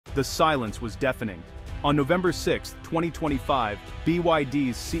The silence was deafening. On November 6, 2025,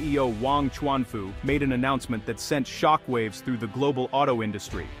 BYD's CEO Wang Chuanfu made an announcement that sent shockwaves through the global auto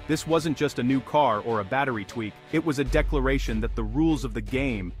industry. This wasn't just a new car or a battery tweak, it was a declaration that the rules of the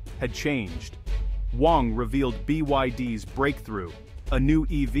game had changed. Wang revealed BYD's breakthrough, a new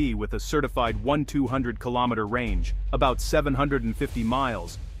EV with a certified 1,200-kilometer range, about 750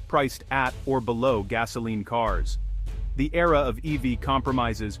 miles, priced at or below gasoline cars. The era of EV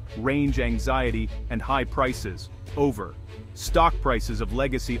compromises range anxiety and high prices. Over. Stock prices of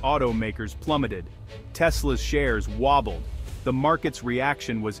legacy automakers plummeted. Tesla's shares wobbled. The market's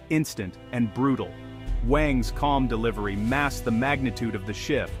reaction was instant and brutal. Wang's calm delivery masked the magnitude of the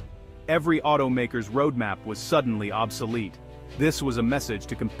shift. Every automaker's roadmap was suddenly obsolete. This was a message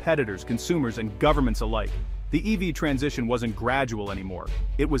to competitors, consumers, and governments alike. The EV transition wasn't gradual anymore.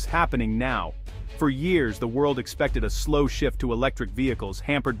 It was happening now. For years, the world expected a slow shift to electric vehicles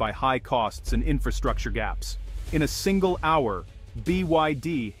hampered by high costs and infrastructure gaps. In a single hour,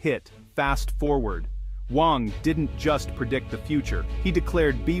 BYD hit fast forward. Wang didn't just predict the future, he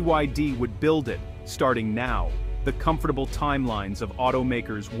declared BYD would build it, starting now. The comfortable timelines of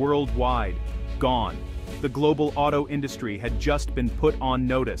automakers worldwide, gone. The global auto industry had just been put on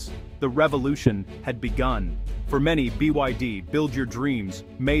notice. The revolution had begun. For many, BYD, Build Your Dreams,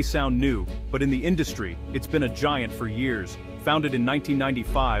 may sound new, but in the industry, it's been a giant for years. Founded in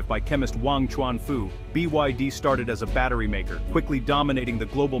 1995 by chemist Wang Chuanfu, BYD started as a battery maker, quickly dominating the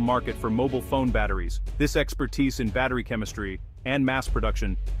global market for mobile phone batteries. This expertise in battery chemistry and mass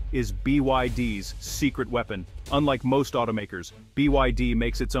production is BYD's secret weapon. Unlike most automakers, BYD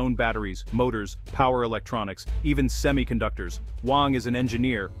makes its own batteries, motors, power electronics, even semiconductors. Wang is an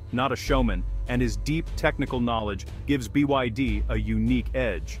engineer, not a showman, and his deep technical knowledge gives BYD a unique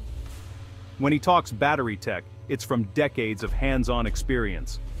edge. When he talks battery tech, it's from decades of hands-on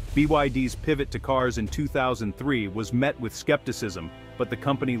experience. BYD's pivot to cars in 2003 was met with skepticism, but the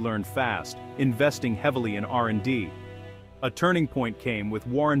company learned fast, investing heavily in R&D. A turning point came with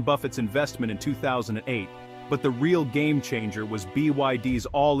Warren Buffett's investment in 2008, but the real game-changer was BYD's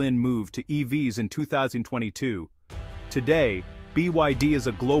all-in move to EVs in 2022. Today, BYD is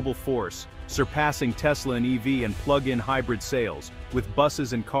a global force, surpassing Tesla in EV and plug-in hybrid sales, with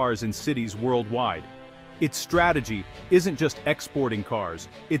buses and cars in cities worldwide. Its strategy isn't just exporting cars,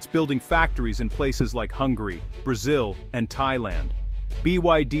 it's building factories in places like Hungary, Brazil, and Thailand.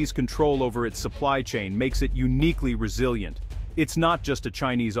 BYD's control over its supply chain makes it uniquely resilient. It's not just a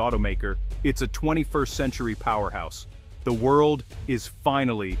Chinese automaker, it's a 21st century powerhouse. The world is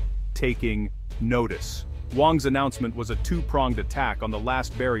finally taking notice. Wang's announcement was a two-pronged attack on the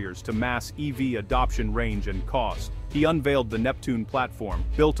last barriers to mass EV adoption, range and cost. He unveiled the Neptune platform,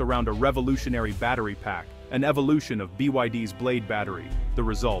 built around a revolutionary battery pack, an evolution of BYD's Blade battery. The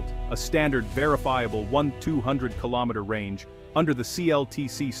result, a standard verifiable 1,200-kilometer range under the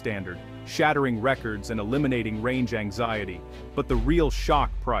CLTC standard, shattering records and eliminating range anxiety. But the real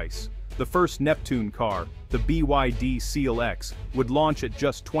shock price. The first Neptune car, the BYD Seal X, would launch at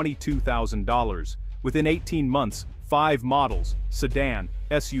just $22,000. Within 18 months, 5 models, sedan,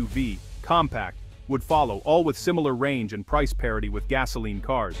 SUV, compact, would follow, all with similar range and price parity with gasoline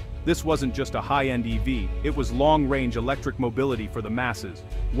cars. This wasn't just a high-end EV, it was long-range electric mobility for the masses.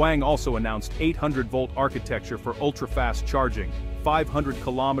 Wang also announced 800-volt architecture for ultra-fast charging, 500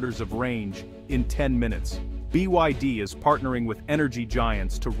 kilometers of range in 10 minutes. BYD is partnering with energy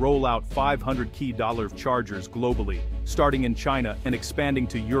giants to roll out 500 key dollar chargers globally, starting in China and expanding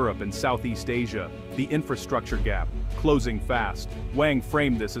to Europe and Southeast Asia. The infrastructure gap, closing fast. Wang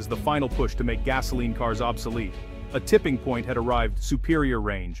framed this as the final push to make gasoline cars obsolete. A tipping point had arrived: superior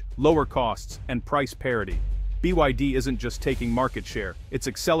range, lower costs, and price parity. BYD isn't just taking market share, it's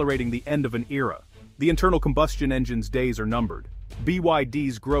accelerating the end of an era. The internal combustion engine's days are numbered.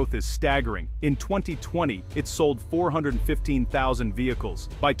 BYD's growth is staggering. In 2020, it sold 415,000 vehicles.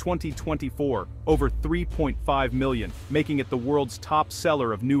 By 2024, over 3.5 million, making it the world's top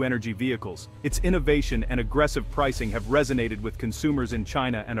seller of new energy vehicles. Its innovation and aggressive pricing have resonated with consumers in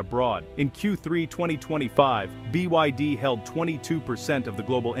China and abroad. In Q3 2025, BYD held 22% of the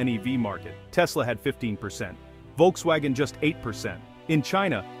global NEV market. Tesla had 15%. Volkswagen just 8%. In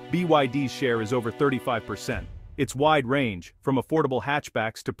China, BYD's share is over 35%. Its wide range, from affordable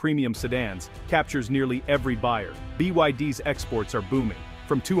hatchbacks to premium sedans, captures nearly every buyer. BYD's exports are booming,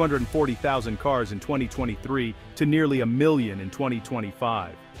 from 240,000 cars in 2023 to nearly 1 million in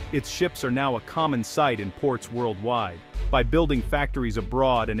 2025. Its ships are now a common sight in ports worldwide. By building factories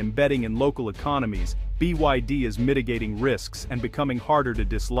abroad and embedding in local economies, BYD is mitigating risks and becoming harder to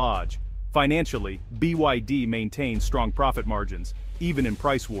dislodge. Financially, BYD maintains strong profit margins. even in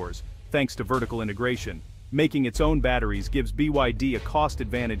price wars, thanks to vertical integration. Making its own batteries gives BYD a cost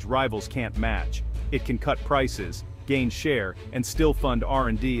advantage rivals can't match. It can cut prices, gain share, and still fund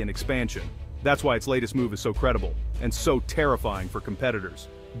R&D and expansion. That's why its latest move is so credible, and so terrifying for competitors.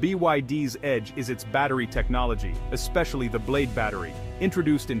 BYD's edge is its battery technology, especially the Blade battery.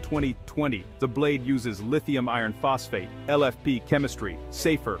 Introduced in 2020, the Blade uses lithium iron phosphate, LFP chemistry,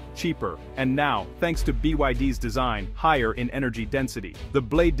 safer, cheaper, and now, thanks to BYD's design, higher in energy density. The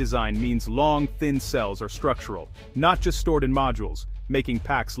Blade design means long, thin cells are structural, not just stored in modules, making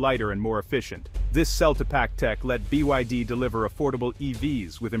packs lighter and more efficient. This cell-to-pack tech let BYD deliver affordable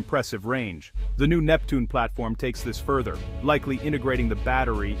EVs with impressive range. The new Neptune platform takes this further, likely integrating the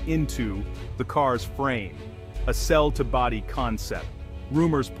battery into the car's frame. A cell-to-body concept.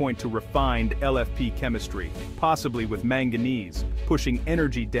 Rumors point to refined LFP chemistry, possibly with manganese, pushing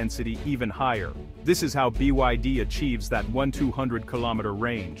energy density even higher. This is how BYD achieves that 1,200-kilometer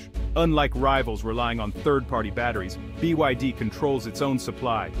range. Unlike rivals relying on third-party batteries, BYD controls its own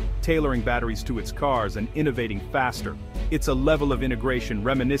supply, tailoring batteries to its cars and innovating faster. It's a level of integration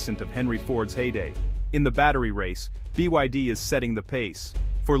reminiscent of Henry Ford's heyday. In the battery race, BYD is setting the pace.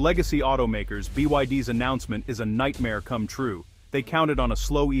 For legacy automakers, BYD's announcement is a nightmare come true. They counted on a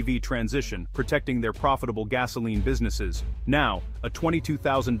slow EV transition, protecting their profitable gasoline businesses. Now, a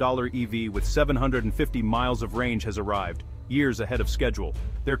 $22,000 EV with 750 miles of range has arrived, years ahead of schedule.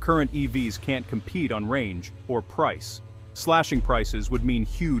 Their current EVs can't compete on range or price. Slashing prices would mean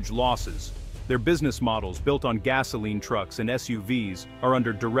huge losses. Their business models, built on gasoline trucks and SUVs, are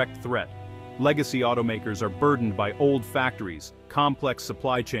under direct threat. Legacy automakers are burdened by old factories, complex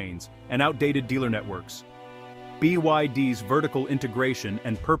supply chains, and outdated dealer networks. BYD's vertical integration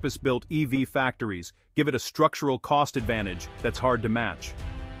and purpose-built EV factories give it a structural cost advantage that's hard to match.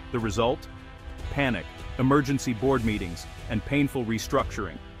 The result? Panic, emergency board meetings, and painful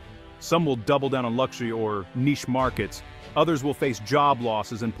restructuring. Some will double down on luxury or niche markets, others will face job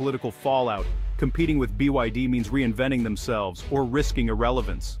losses and political fallout. Competing with BYD means reinventing themselves or risking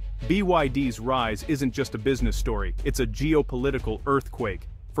irrelevance. BYD's rise isn't just a business story, it's a geopolitical earthquake.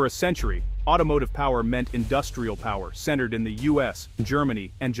 For a century, automotive power meant industrial power, centered in the US,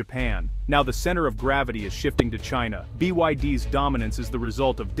 Germany, and Japan. Now the center of gravity is shifting to China. BYD's dominance is the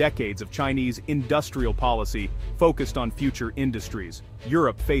result of decades of Chinese industrial policy focused on future industries.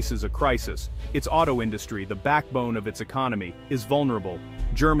 Europe faces a crisis. Its auto industry, the backbone of its economy, is vulnerable.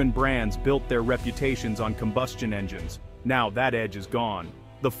 German brands built their reputations on combustion engines. Now that edge is gone.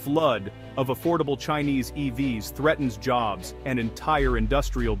 The flood of affordable Chinese EVs threatens jobs and entire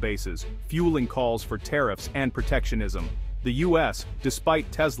industrial bases, fueling calls for tariffs and protectionism. The US,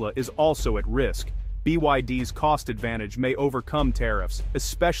 despite Tesla, is also at risk. BYD's cost advantage may overcome tariffs,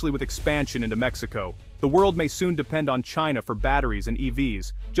 especially with expansion into Mexico. The world may soon depend on China for batteries and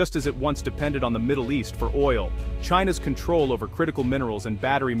EVs, just as it once depended on the Middle East for oil. China's control over critical minerals and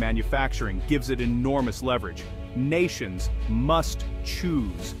battery manufacturing gives it enormous leverage. Nations must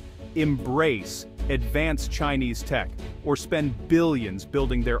choose, embrace advanced Chinese tech, or spend billions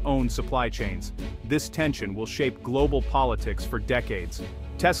building their own supply chains. This tension will shape global politics for decades.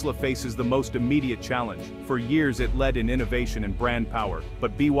 Tesla faces the most immediate challenge. For years it led in innovation and brand power,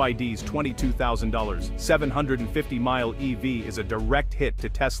 but BYD's $22,000, 750-mile EV is a direct hit to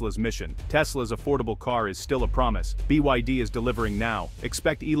Tesla's mission. Tesla's affordable car is still a promise. BYD is delivering now.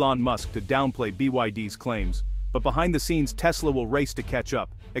 Expect Elon Musk to downplay BYD's claims. But behind the scenes, Tesla will race to catch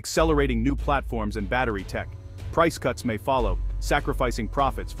up, accelerating new platforms and battery tech. Price cuts may follow, sacrificing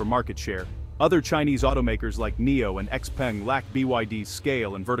profits for market share. Other Chinese automakers like NIO and XPeng lack BYD's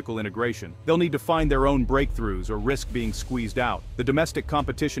scale and vertical integration. They'll need to find their own breakthroughs or risk being squeezed out. The domestic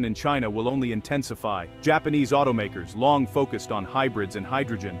competition in China will only intensify. Japanese automakers, long focused on hybrids and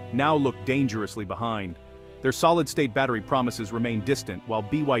hydrogen, now look dangerously behind. Their solid-state battery promises remain distant while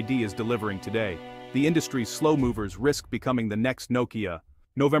BYD is delivering today. The industry's slow movers risk becoming the next Nokia.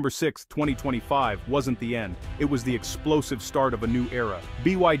 November 6, 2025 wasn't the end, it was the explosive start of a new era.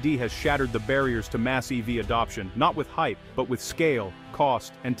 BYD has shattered the barriers to mass EV adoption, not with hype, but with scale,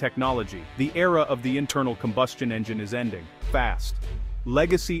 cost, and technology. The era of the internal combustion engine is ending, fast.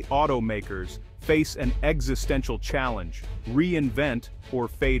 Legacy automakers face an existential challenge: reinvent or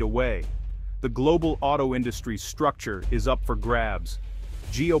fade away. The global auto industry's structure is up for grabs.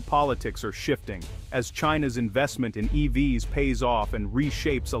 Geopolitics are shifting, as China's investment in EVs pays off and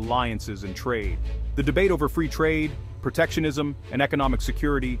reshapes alliances and trade. The debate over free trade, protectionism, and economic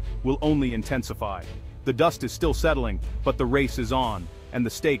security will only intensify. The dust is still settling, but the race is on, and the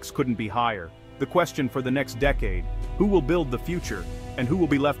stakes couldn't be higher. The question for the next decade: who will build the future, and who will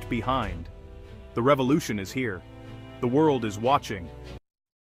be left behind? The revolution is here. The world is watching.